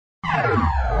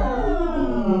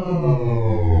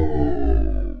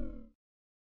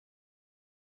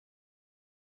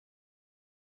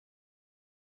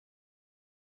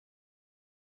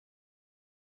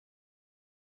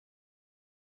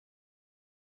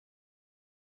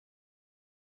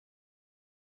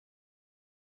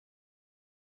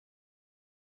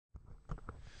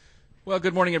Well,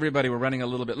 good morning, everybody. We're running a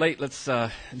little bit late. Let's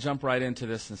jump right into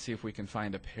this and see if we can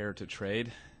find a pair to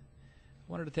trade.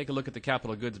 I wanted to take a look at the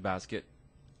capital goods basket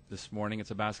this morning.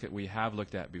 It's a basket we have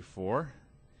looked at before.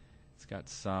 It's got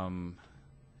some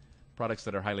products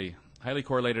that are highly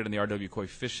correlated, and the RW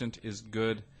coefficient is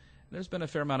good. There's been a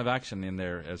fair amount of action in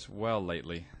there as well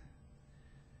lately.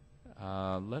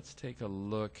 Let's take a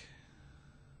look.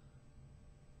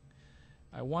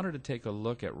 I wanted to take a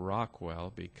look at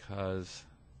Rockwell because...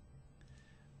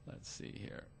 let's see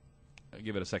here. I'll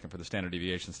give it a second for the standard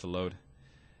deviations to load.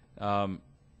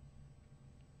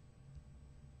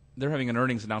 They're having an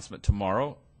earnings announcement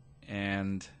tomorrow,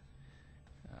 and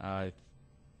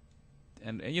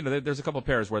you know, there's a couple of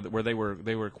pairs where they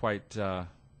were quite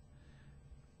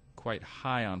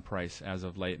high on price as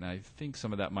of late, and I think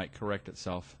some of that might correct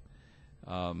itself.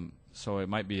 So it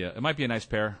might be a nice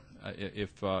pair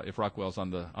if Rockwell's on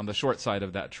the short side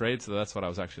of that trade. So that's what I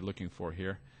was actually looking for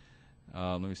here.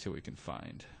 Let me see what we can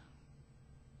find.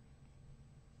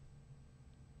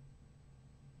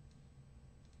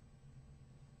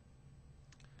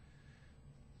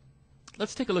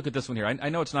 Let's take a look at this one here. I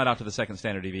know it's not out to the second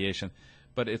standard deviation,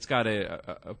 but it's got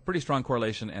a pretty strong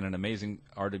correlation and an amazing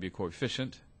RW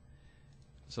coefficient.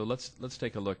 So let's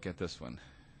take a look at this one.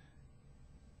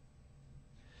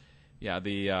 Yeah,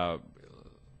 the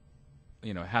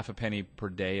you know, half a penny per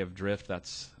day of drift.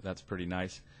 That's pretty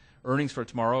nice. Earnings for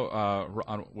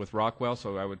tomorrow with Rockwell,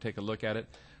 so I would take a look at it.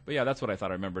 But yeah, that's what I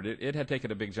thought I remembered. It had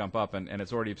taken a big jump up, and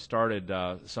it's already started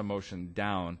some motion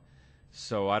down.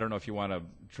 So I don't know if you want to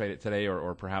trade it today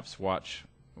or perhaps watch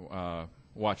and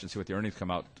see what the earnings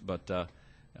come out. But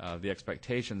the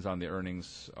expectations on the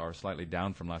earnings are slightly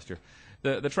down from last year.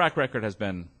 The track record has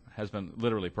been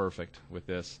literally perfect with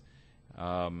this,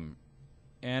 and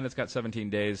it's got 17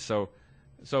 days.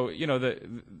 So you know, the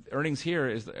earnings here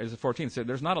is the 14th. So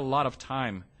there's not a lot of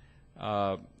time,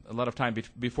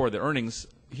 before the earnings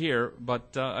here.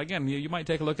 But again, you might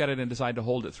take a look at it and decide to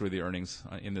hold it through the earnings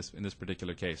in this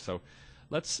particular case. So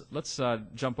let's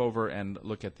jump over and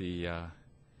look at the.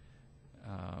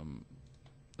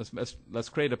 Let's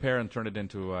create a pair and turn it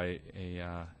into and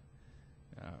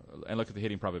look at the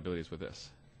hitting probabilities with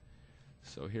this.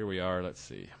 So here we are. Let's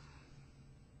see.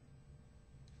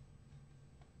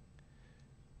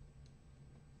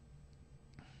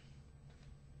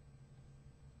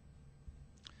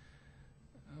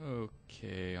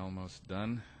 Okay, almost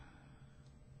done.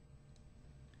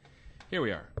 Here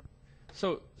we are.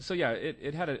 So yeah,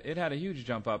 it had a huge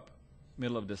jump up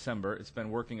middle of December. It's been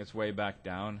working its way back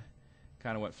down,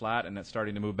 kind of went flat, and it's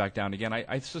starting to move back down again.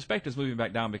 I suspect it's moving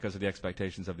back down because of the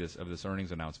expectations of this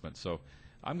earnings announcement. So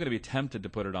I'm going to be tempted to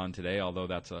put it on today, although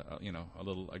that's a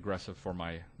little aggressive for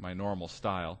my normal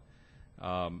style.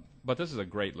 But this is a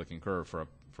great looking curve for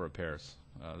a pairs.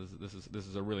 This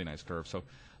is a really nice curve. So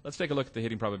let's take a look at the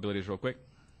hitting probabilities real quick.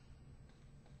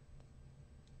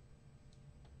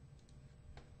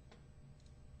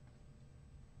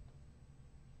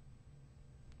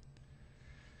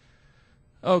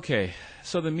 Okay,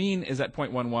 so the mean is at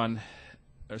 0.11.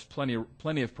 There's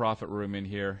plenty of profit room in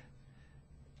here.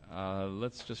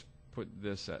 Let's just put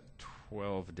this at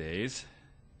 12 days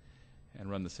and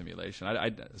run the simulation.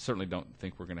 I certainly don't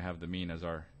think we're going to have the mean as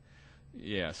our...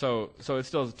 Yeah, so it's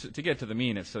still, to get to the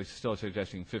mean, it's still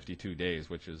suggesting 52 days,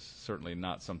 which is certainly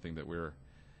not something that we're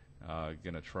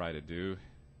going to try to do.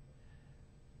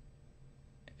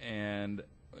 And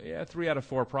yeah, 3 out of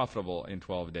 4 profitable in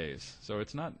 12 days. So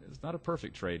it's not a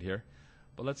perfect trade here.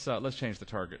 But let's change the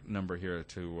target number here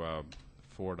to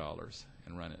 $4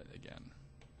 and run it again.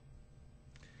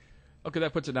 Okay,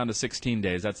 that puts it down to 16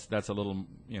 days. That's a little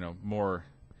more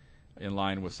in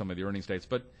line with some of the earnings dates.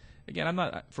 But again, I'm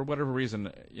not, for whatever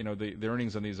reason, the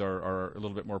earnings on these are a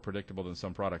little bit more predictable than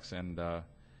some products, and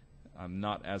I'm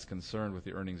not as concerned with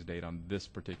the earnings date on this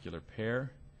particular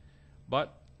pair.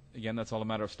 But again, that's all a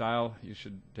matter of style. You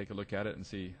should take a look at it and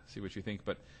see what you think.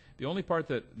 But the only part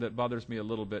that bothers me a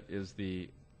little bit is that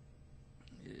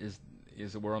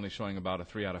we're only showing about a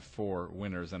 3 out of 4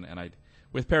 winners, and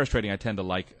with pairs trading, I tend to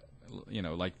like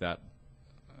that,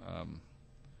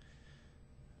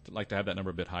 like to have that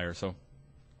number a bit higher. So,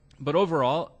 but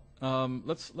overall,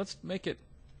 let's make it.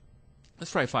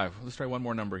 Let's try 5. Let's try one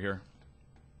more number here.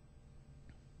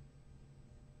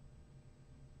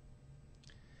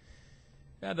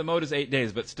 Yeah, the mode is 8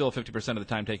 days, but still 50% of the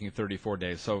time taking 34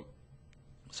 days. So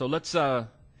let's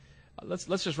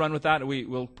just run with that.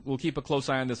 We'll keep a close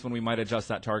eye on this when we might adjust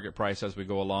that target price as we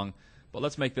go along. But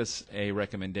let's make this a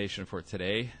recommendation for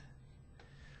today.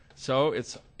 So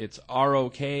it's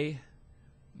ROK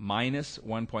minus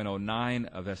 1.09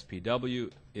 of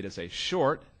SPW. It is a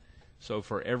short. So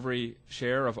for every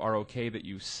share of ROK that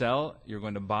you sell, you're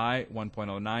going to buy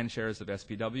 1.09 shares of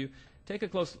SPW. Take a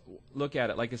close look at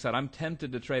it. Like I said, I'm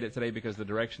tempted to trade it today because the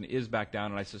direction is back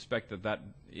down, and I suspect that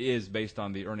is based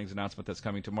on the earnings announcement that's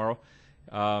coming tomorrow.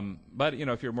 But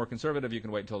if you're more conservative, you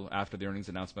can wait until after the earnings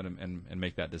announcement and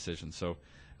make that decision. So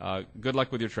good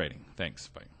luck with your trading. Thanks.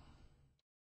 Bye.